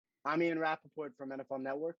I'm Ian Rappaport from NFL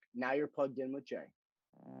Network. Now you're plugged in with Jay.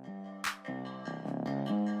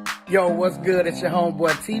 Yo, what's good? It's your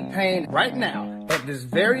homeboy T-Pain. Right now, at this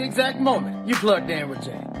very exact moment, you plugged in with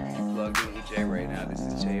Jay. Plugged in with Jay right now. This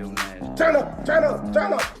is Jay O'Nash. Turn up, turn up,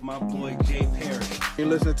 turn up. My boy Jay Perry. You're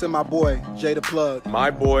listening to my boy, Jay the Plug.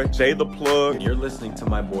 My boy, Jay the Plug. You're listening to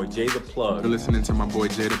my boy, Jay the Plug. You're listening to my boy,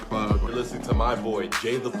 Jay the Plug. You're listening to my boy,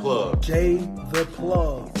 Jay the Plug. Jay the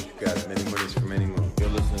Plug. You got many monies from anyone. You're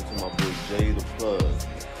listening to my boy, Jay the Plug.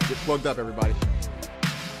 Get plugged up, everybody.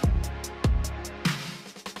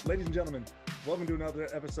 Ladies and gentlemen, welcome to another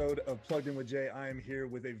episode of Plugged In with Jay. I am here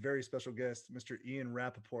with a very special guest, Mr. Ian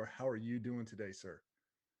Rappaport. How are you doing today, sir?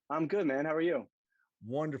 I'm good, man. How are you?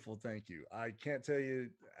 Wonderful, thank you. I can't tell you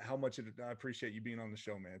how much I appreciate you being on the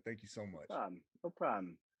show, man. Thank you so much. No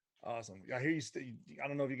problem. Awesome. I hear you. I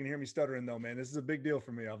don't know if you can hear me stuttering though, man. This is a big deal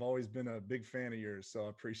for me. I've always been a big fan of yours, so I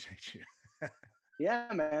appreciate you. Yeah,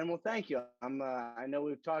 man. Well, thank you. I know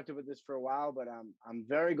we've talked about this for a while, but I'm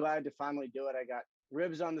very glad to finally do it. I got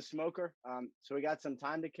ribs on the smoker, so we got some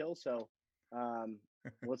time to kill. So,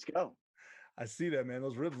 let's go. I see that, man.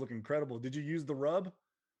 Those ribs look incredible. Did you use the rub?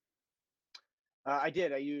 I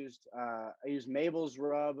did. I used Mabel's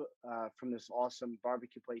rub from this awesome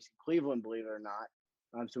barbecue place in Cleveland, believe it or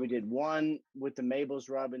not. So we did one with the Mabel's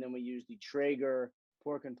rub, and then we used the Traeger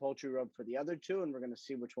pork and poultry rub for the other two, and we're going to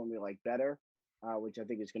see which one we like better, which I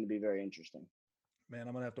think is going to be very interesting. Man,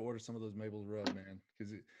 I'm gonna have to order some of those Mabel's rub, man,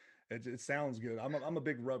 because it sounds good. I'm a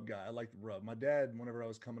big rub guy. I like the rub. My dad, whenever I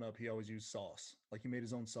was coming up, he always used sauce. Like he made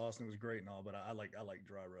his own sauce and it was great and all, but I like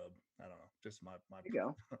dry rub. I don't know, just my There you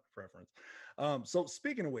go. preference. So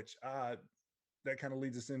speaking of which, that kind of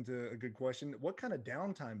leads us into a good question. What kind of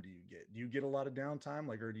downtime do you get? Do you get a lot of downtime,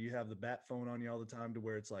 like, or do you have the bat phone on you all the time to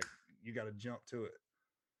where it's like you got to jump to it?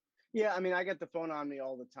 Yeah, I mean, I got the phone on me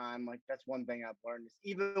all the time. Like that's one thing I've learned is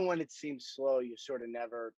even when it seems slow, you sort of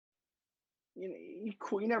never, you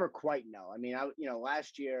never quite know. I mean,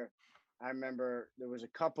 last year, I remember there was a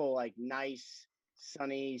couple like nice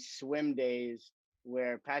sunny swim days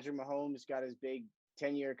where Patrick Mahomes got his big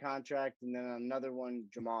 10-year contract, and then another one,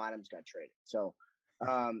 Jamal Adams got traded. So,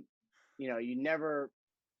 um, you never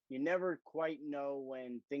quite know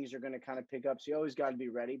when things are going to kind of pick up. So you always got to be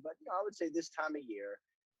ready. But I would say this time of year,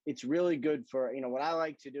 it's really good for what I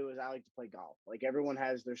like to do is I like to play golf. Like everyone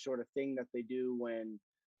has their sort of thing that they do when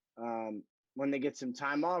they get some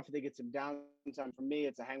time off, they get some downtime. For me,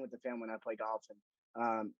 it's a hang with the family when I play golf.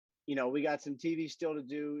 And we got some TV still to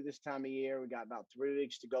do this time of year. We got about 3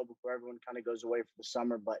 weeks to go before everyone kind of goes away for the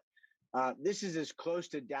summer. But this is as close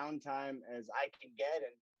to downtime as I can get.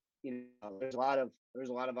 And there's a lot of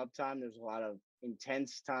uptime. There's a lot of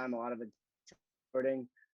intense time, a lot of recording.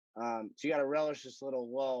 So you got to relish this little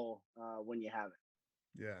lull when you have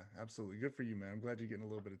it. Yeah, absolutely. Good for you, man. I'm glad you're getting a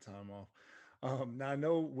little bit of time off. Now I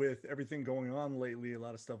know with everything going on lately, a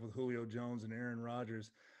lot of stuff with Julio Jones and Aaron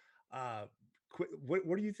Rodgers. Uh, what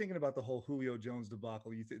are you thinking about the whole Julio Jones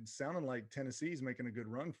debacle? It's sounding like Tennessee's making a good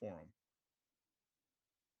run for him.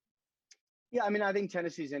 Yeah, I mean, I think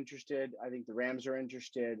Tennessee's interested. I think the Rams are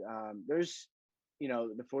interested.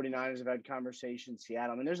 The 49ers have had conversations,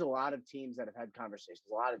 Seattle. I mean, there's a lot of teams that have had conversations,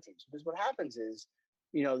 a lot of teams. Because what happens is,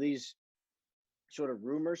 these sort of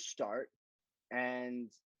rumors start. And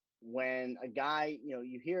when a guy,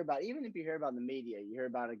 you hear about, even if you hear about in the media, you hear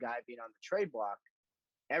about a guy being on the trade block,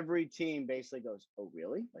 every team basically goes, oh,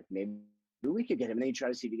 really? Like maybe we could get him. And then you try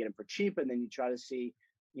to see if you get him for cheap. And then you try to see,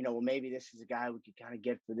 well, maybe this is a guy we could kind of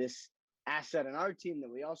get for this asset in our team that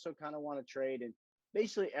we also kind of want to trade. And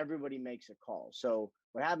basically everybody makes a call. So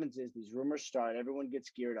what happens is these rumors start, everyone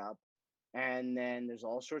gets geared up, and then there's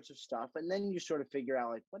all sorts of stuff. And then you sort of figure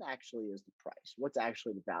out like what actually is the price? What's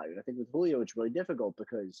actually the value? And I think with Julio, it's really difficult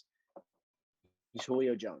because he's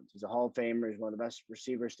Julio Jones. He's a Hall of Famer. He's one of the best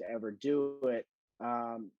receivers to ever do it.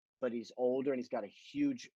 But he's older and he's got a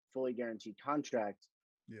huge, fully guaranteed contract.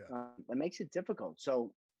 Yeah, that makes it difficult.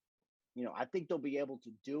 So, I think they'll be able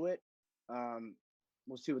to do it.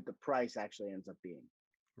 We'll see what the price actually ends up being.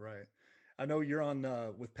 right. I know you're on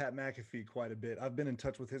with Pat McAfee quite a bit. I've been in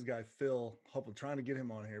touch with his guy Phil, hopefully trying to get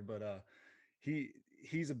him on here, but he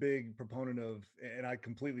he's a big proponent of, and I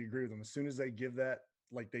completely agree with him. As soon as they give that,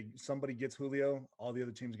 like somebody gets Julio, all the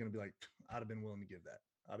other teams are going to be like, I'd have been willing to give that.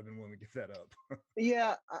 I'd have been willing to give that up.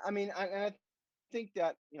 Yeah, I mean, I think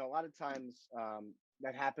that a lot of times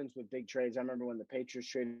that happens with big trades. I remember when the Patriots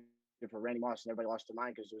traded for Randy Moss and everybody lost their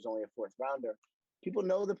mind because it was only a fourth rounder. People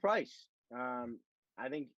know the price. I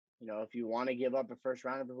think if you want to give up a first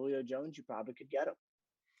rounder for Julio Jones, you probably could get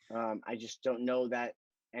him. I just don't know that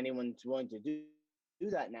anyone's willing to do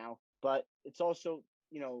that now. But it's also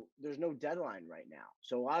there's no deadline right now.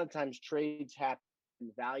 So a lot of times trades happen,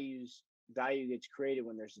 value gets created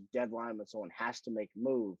when there's a deadline when someone has to make a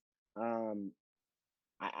move. Um,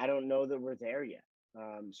 I don't know that we're there yet.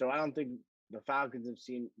 So I don't think the Falcons have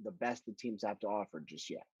seen the best the teams have to offer just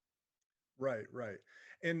yet. Right, right.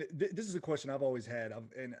 And this is a question I've always had,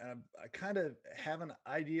 I kind of have an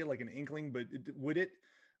idea, like an inkling, but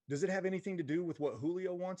does it have anything to do with what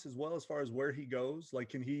Julio wants as well, as far as where he goes? Like,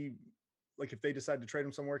 can he, like, if they decide to trade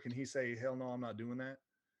him somewhere, can he say, hell no, I'm not doing that?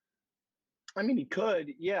 I mean, he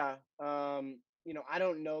could, yeah. I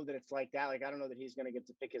don't know that it's like that. Like, I don't know that he's going to get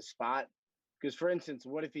to pick his spot. Because, for instance,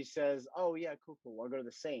 what if he says, "Oh yeah, cool, I'll go to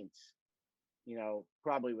the Saints."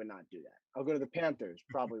 Probably would not do that. I'll go to the Panthers.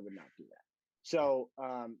 Probably would not do that. So,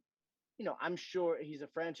 I'm sure he's a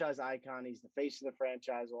franchise icon. He's the face of the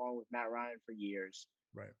franchise, along with Matt Ryan for years.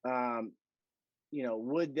 Right.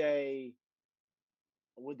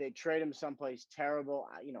 Would they trade him someplace terrible?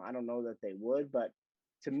 I don't know that they would, but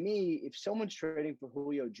to me, if someone's trading for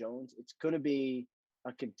Julio Jones, it's going to be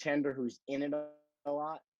a contender who's in it a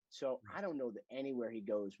lot. So I don't know that anywhere he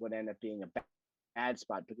goes would end up being a bad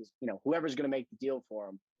spot, because whoever's going to make the deal for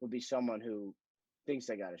him would be someone who thinks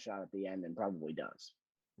they got a shot at the end and probably does.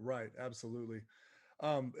 Right. Absolutely.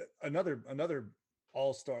 Another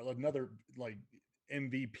all-star, another like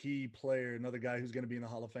MVP player, another guy who's going to be in the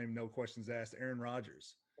Hall of Fame, no questions asked, Aaron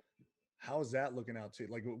Rodgers. How is that looking out to you?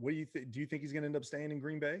 Like, what do you think? Do you think he's going to end up staying in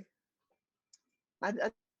Green Bay? I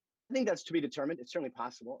think that's to be determined. It's certainly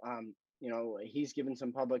possible. He's given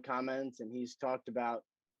some public comments, and he's talked about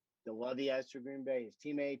the love he has for Green Bay, his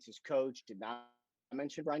teammates, his coach. Did not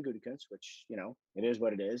mention Brian Gutekunst, which, it is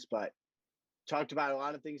what it is, but talked about a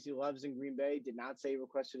lot of things he loves in Green Bay. Did not say he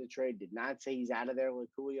requested a trade. Did not say he's out of there like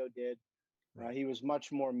Julio did. Right. He was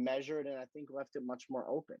much more measured, and I think left it much more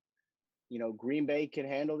open. Green Bay can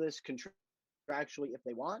handle this contractually if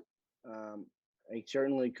they want. They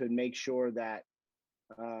certainly could make sure that,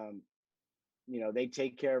 they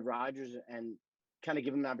take care of Rodgers and kind of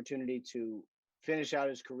give him an opportunity to finish out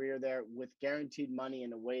his career there with guaranteed money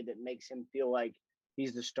in a way that makes him feel like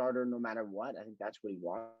he's the starter no matter what. I think that's what he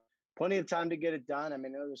wants. Plenty of time to get it done. I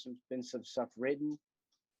mean, I know there's been some stuff written,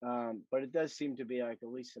 but it does seem to be like at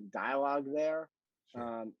least some dialogue there.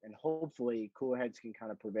 Sure. And hopefully cooler heads can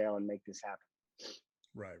kind of prevail and make this happen.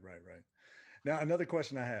 Right. Now, another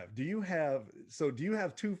question I have, do you have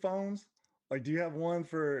two phones? Like, do you have one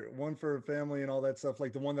for family and all that stuff?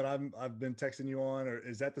 Like the one that I've been texting you on, or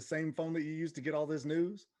is that the same phone that you use to get all this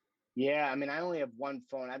news? Yeah. I mean, I only have one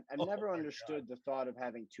phone. I've never understood the thought of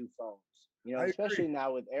having two phones, especially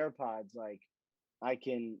now with AirPods. Like I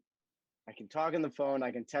can talk on the phone.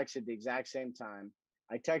 I can text at the exact same time.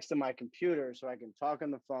 I text on my computer so I can talk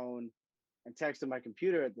on the phone and text on my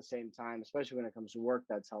computer at the same time, especially when it comes to work.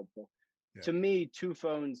 That's helpful. Yeah. To me, two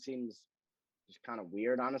phones seems just kind of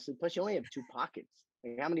weird, honestly. Plus, you only have two pockets.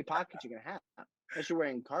 Like, how many pockets you gonna have? Unless you're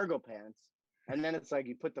wearing cargo pants, and then it's like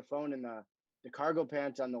you put the phone in the cargo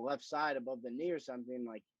pants on the left side above the knee or something.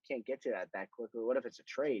 Like, you can't get to that quickly. What if it's a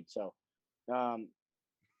trade? So,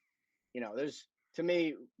 there's, to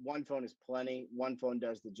me, one phone is plenty. One phone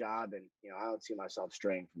does the job, and I don't see myself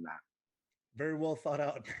straying from that. Very well thought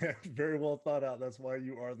out. Very well thought out. That's why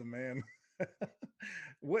you are the man.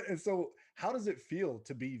 And so how does it feel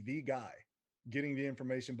to be the guy getting the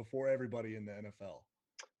information before everybody in the NFL?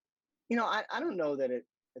 I don't know that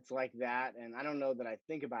it's like that, and I don't know that I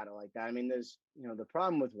think about it like that. I mean, there's the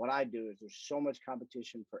problem with what I do is there's so much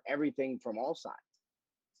competition for everything from all sides,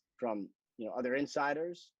 from other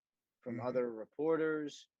insiders, from other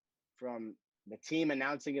reporters, from the team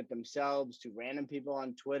announcing it themselves, to random people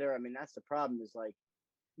on Twitter. I mean, that's the problem, is like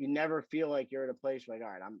you never feel like you're at a place where, like,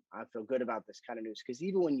 all right, I feel good about this kind of news, because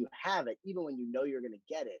even when you have it, even when you're going to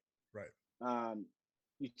get it, right,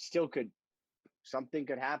 you still something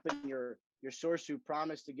could happen. Your source who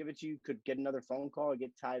promised to give it to you could get another phone call or get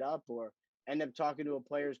tied up or end up talking to a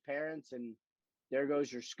player's parents, and there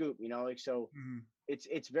goes your scoop. So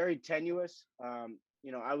it's very tenuous.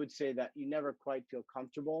 I would say that you never quite feel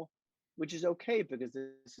comfortable, which is okay, because this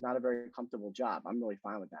is not a very comfortable job. I'm really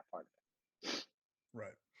fine with that part of it.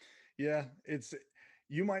 Right. Yeah.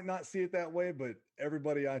 You might not see it that way, but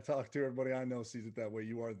everybody I talk to, everybody I know sees it that way.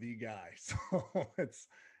 You are the guy. So that's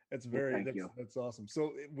awesome.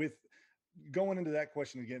 So with going into that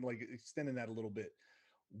question again, like extending that a little bit,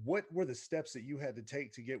 what were the steps that you had to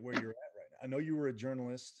take to get where you're at right now? I know you were a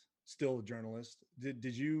journalist, still a journalist.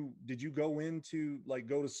 Did you go into, like,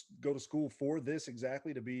 go to school for this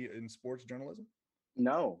exactly, to be in sports journalism?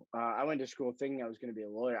 No, I went to school thinking I was going to be a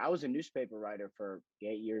lawyer. I was a newspaper writer for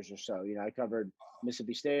 8 years or so. You know, I covered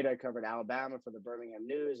Mississippi State, I covered Alabama for the Birmingham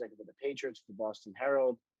News, I covered the Patriots for the Boston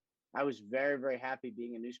Herald. I was very, very happy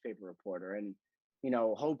being a newspaper reporter, and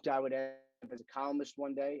hoped I would end up as a columnist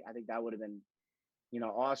one day. I think that would have been,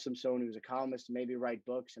 awesome. Someone who was a columnist, maybe write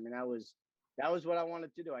books. I mean, that was what I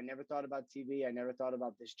wanted to do. I never thought about TV. I never thought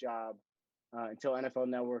about this job until NFL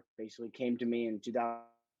Network basically came to me in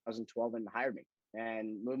 2012 and hired me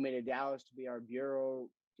and moved me to Dallas to be our bureau,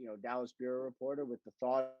 Dallas bureau reporter with the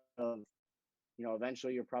thought of,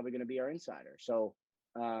 eventually you're probably going to be our insider. So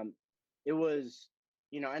it was,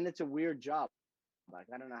 and it's a weird job. Like,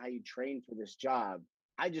 I don't know how you train for this job.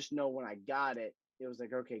 I just know when I got it, it was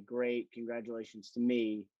like, okay, great. Congratulations to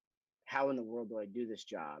me. How in the world do I do this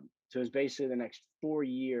job? So it was basically the next 4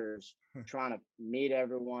 years trying to meet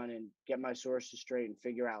everyone and get my sources straight and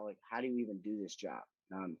figure out, like, how do you even do this job?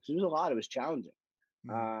 So it was a lot. It was challenging.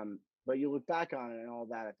 But you look back on it and all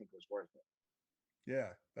that, I think it was worth it. Yeah,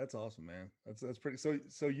 that's awesome, man. That's pretty.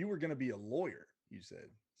 So you were going to be a lawyer, you said.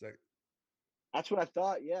 Is that? That's what I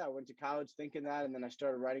thought. Yeah, I went to college thinking that, and then I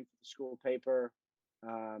started writing for the school paper.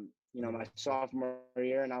 My sophomore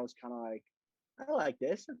year, and I was kind of like, I like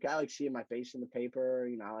this. Okay, I like seeing my face in the paper.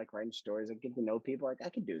 I like writing stories. I get to know people. Like, I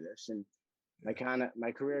can do this, and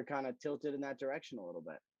my career kind of tilted in that direction a little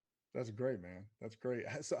bit. That's great, man. That's great.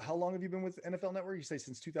 So how long have you been with NFL Network? You say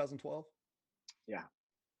since 2012? Yeah.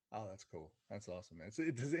 Oh, that's cool. That's awesome, man. So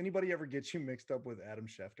does anybody ever get you mixed up with Adam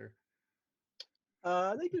Schefter?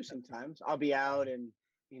 They do sometimes. I'll be out and,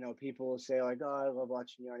 people will say like, oh, I love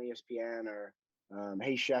watching you on ESPN or,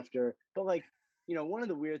 hey, Schefter. But like, one of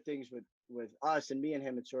the weird things with us and me and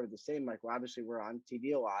him, it's sort of the same. Like, obviously we're on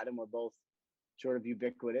TV a lot and we're both sort of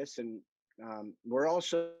ubiquitous. And we're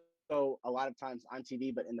also a lot of times on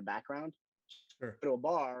TV, but in the background. Sure. Go to a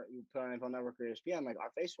bar, you put on NFL Network or ESPN, like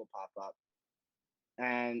our face will pop up.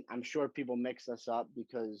 And I'm sure people mix us up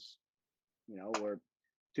because, we're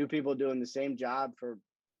two people doing the same job for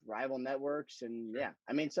rival networks. And yeah,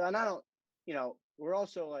 I mean, so, and I don't, we're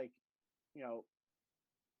also like,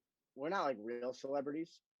 we're not like real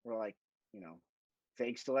celebrities. We're like,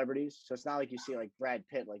 fake celebrities. So it's not like you see like Brad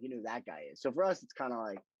Pitt, like you know who that guy is. So for us, it's kind of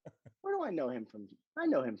like, where do I know him from? I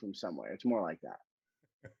know him from somewhere. It's more like that.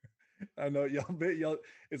 I know y'all.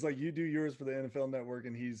 It's like you do yours for the NFL Network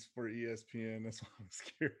and he's for ESPN. That's why I was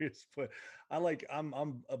curious. But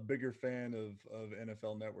I'm a bigger fan of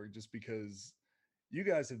NFL Network just because you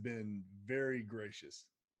guys have been very gracious.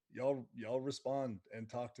 Y'all respond and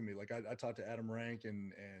talk to me. Like I talked to Adam Rank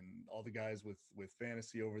and all the guys with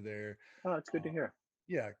fantasy over there. Oh, it's good to hear.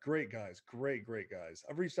 Yeah, great guys. Great guys.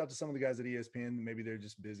 I've reached out to some of the guys at ESPN. Maybe they're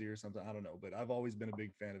just busy or something. I don't know. But I've always been a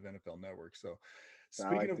big fan of NFL Network. So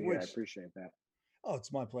speaking of which, I appreciate that. Oh,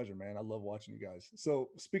 it's my pleasure, man. I love watching you guys. So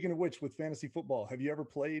speaking of which, with fantasy football, have you ever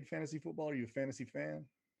played fantasy football? Are you a fantasy fan?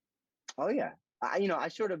 Oh yeah. I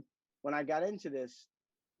sort of, when I got into this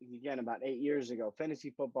again about 8 years ago, fantasy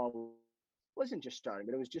football wasn't just starting,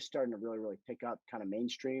 but it was just starting to really, really pick up kind of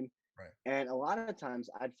mainstream. Right. And a lot of times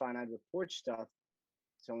I'd report stuff.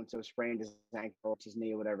 So-and-so sprained his ankle, his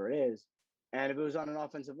knee, or whatever it is. And if it was on an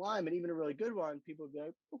offensive line, but even a really good one, people would be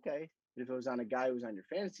like, okay. But if it was on a guy who was on your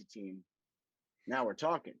fantasy team, now we're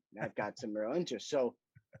talking. I've got some real interest. So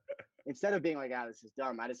instead of being like, this is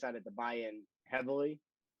dumb, I decided to buy in heavily.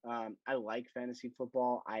 I like fantasy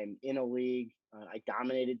football. I'm in a league. I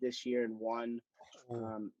dominated this year and won,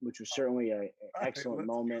 which was certainly an excellent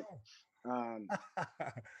moment. And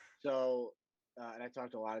I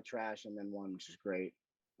talked a lot of trash and then won, which is great.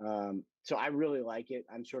 So I really like it.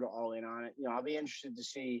 I'm sort of all in on it. I'll be interested to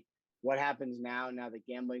see what happens now that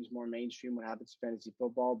gambling's more mainstream, what happens to fantasy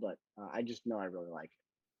football, but I just know I really like it.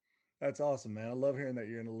 That's awesome, man. I love hearing that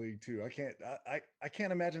you're in the league too. I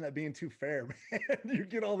can't imagine that being too fair, man. You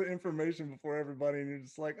get all the information before everybody and you're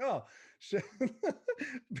just like, oh shit.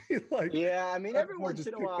 Be like, yeah, I mean, every once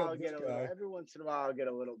in a while I'll get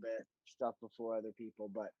a little bit stuff before other people,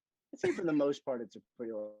 but I'd say for the most part it's a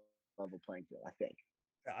pretty level playing field, I think.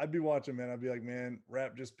 I'd be watching, man. I'd be like, man,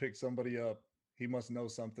 Rap just picked somebody up. He must know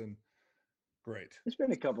something. Great. It's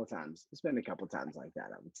been a couple of times like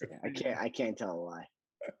that, I would say. I can't tell a lie.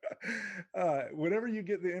 Whenever you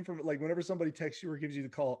get the information, like whenever somebody texts you or gives you the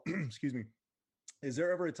call, excuse me, is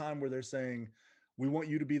there ever a time where they're saying, we want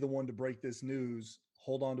you to be the one to break this news,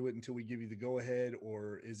 hold on to it until we give you the go ahead?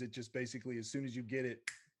 Or is it just basically as soon as you get it,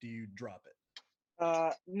 do you drop it?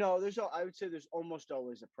 No, I would say there's almost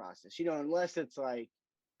always a process, unless it's like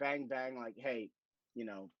bang, bang, like, hey,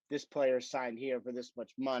 this player signed here for this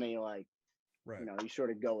much money, like, right. You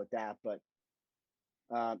sort of go with that. But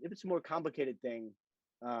if it's a more complicated thing,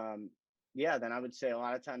 yeah, then I would say a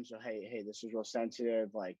lot of times, so, hey, this is real sensitive.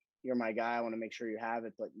 Like, you're my guy. I want to make sure you have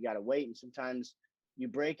it, but you got to wait. And sometimes you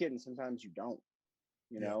break it and sometimes you don't,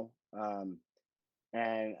 you Yeah. know?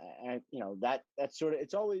 And that's sort of,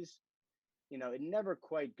 it's always, it never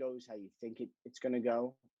quite goes how you think it's going to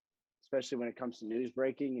go, especially when it comes to news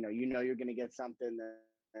breaking. You're going to get something that,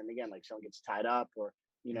 and again, like someone gets tied up or,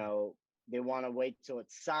 they want to wait till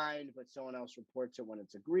it's signed, but someone else reports it when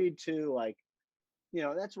it's agreed to. Like,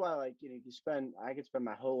 that's why, like, I could spend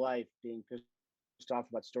my whole life being pissed off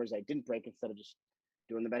about stories I didn't break instead of just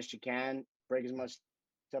doing the best you can, break as much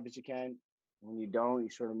stuff as you can. When you don't, you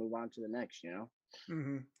sort of move on to the next,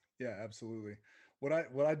 Mm-hmm. Yeah, absolutely. What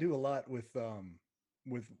I do a lot with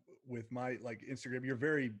my like Instagram, you're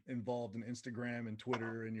very involved in Instagram and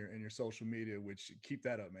Twitter and your social media, which keep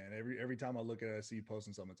that up, man. Every time I look at it, I see you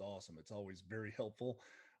posting something, it's awesome. It's always very helpful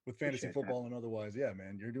with fantasy Appreciate that. football and otherwise. Yeah,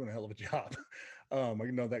 man, you're doing a hell of a job. I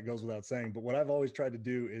know that goes without saying, but what I've always tried to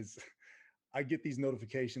do is I get these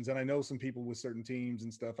notifications, and I know some people with certain teams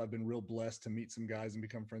and stuff. I've been real blessed to meet some guys and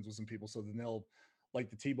become friends with some people. So then they'll, like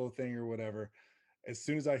the Tebow thing or whatever. As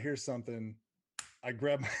soon as I hear something, I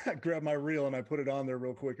grab my reel and I put it on there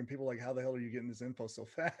real quick. And people are like, how the hell are you getting this info so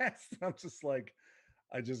fast? And I'm just like,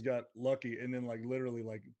 I just got lucky. And then like literally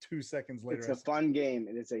like 2 seconds later, It's a fun game,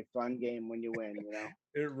 and it's a fun game when you win.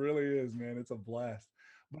 It really is, man. It's a blast.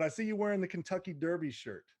 But I see you wearing the Kentucky Derby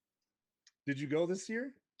shirt. Did you go this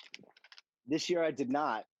year? This year I did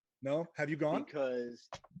not. No? Have you gone? Because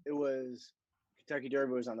it was Kentucky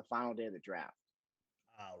Derby was on the final day of the draft.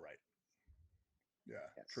 Oh, right. Yeah,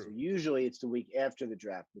 Yes. true. So usually it's the week after the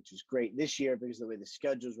draft, which is great this year because of the way the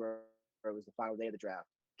schedules were, it was the final day of the draft.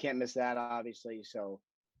 Can't miss that, obviously. So,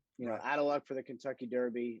 Right. out of luck for the Kentucky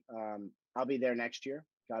Derby. I'll be there next year,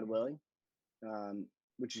 God willing,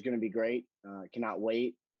 which is going to be great. Cannot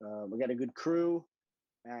wait. We got a good crew,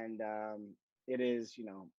 and it is,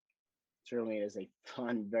 certainly is a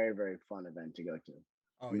fun, very, very fun event to go to.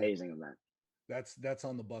 Oh, yeah. Amazing event. That's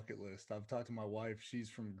on the bucket list. I've talked to my wife. She's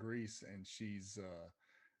from Greece, and she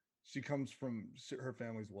comes from her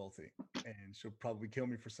family's wealthy, and she'll probably kill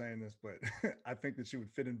me for saying this, but I think that she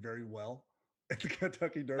would fit in very well at the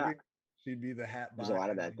Kentucky Derby. She'd be the hat. There's a lot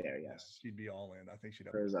of behind, that there. yeah, Yes, she'd be all in. I think she'd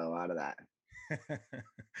have. There's a lot of that.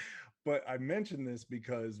 But I mentioned this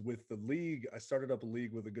because with the league, I started up a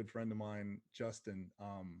league with a good friend of mine, Justin,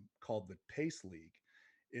 called the Pace League.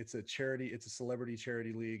 It's a charity. It's a celebrity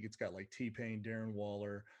charity league. It's got like T-Pain, Darren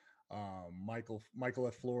Waller, Michael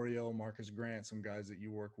F. Florio, Marcus Grant, some guys that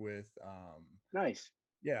you work with. Nice.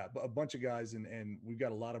 Yeah, a bunch of guys, and we've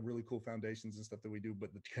got a lot of really cool foundations and stuff that we do.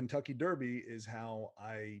 But the Kentucky Derby is how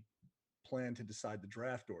I plan to decide the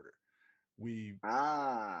draft order. We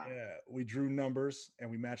drew numbers and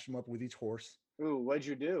we matched them up with each horse. Ooh, what'd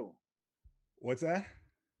you do? What's that?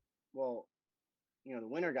 Well, the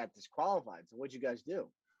winner got disqualified. So what'd you guys do?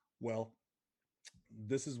 Well,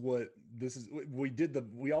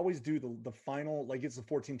 we always do the final, like it's a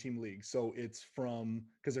 14-team league. So it's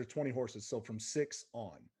because there's 20 horses. So from 6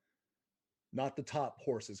 on, not the top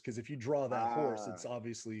horses. Because if you draw that horse, it's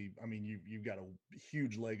obviously, you've got a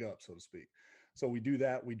huge leg up, so to speak. So we do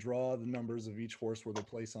that. We draw the numbers of each horse where they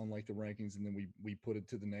place on like the rankings, and then we put it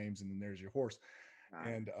to the names, and then there's your horse.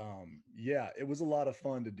 And yeah, it was a lot of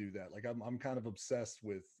fun to do that. Like I'm kind of obsessed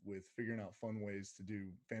with figuring out fun ways to do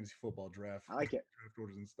fantasy football draft. I like it. Draft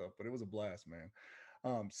orders and stuff, but it was a blast,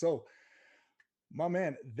 man. So my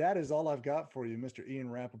man, that is all I've got for you, Mr. Ian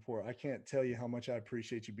Rapoport. I can't tell you how much I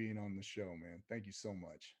appreciate you being on the show, man. Thank you so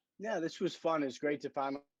much. Yeah, this was fun. It's great to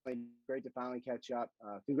finally catch up.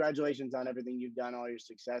 Congratulations on everything you've done, all your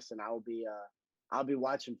success, and I'll be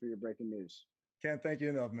watching for your breaking news. Can't thank you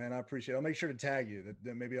enough, man. I appreciate it. I'll make sure to tag you.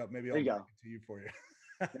 That maybe I'll bring it to you for you.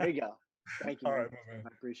 There you go. Thank you. All right, my man. I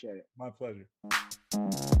appreciate it. My pleasure.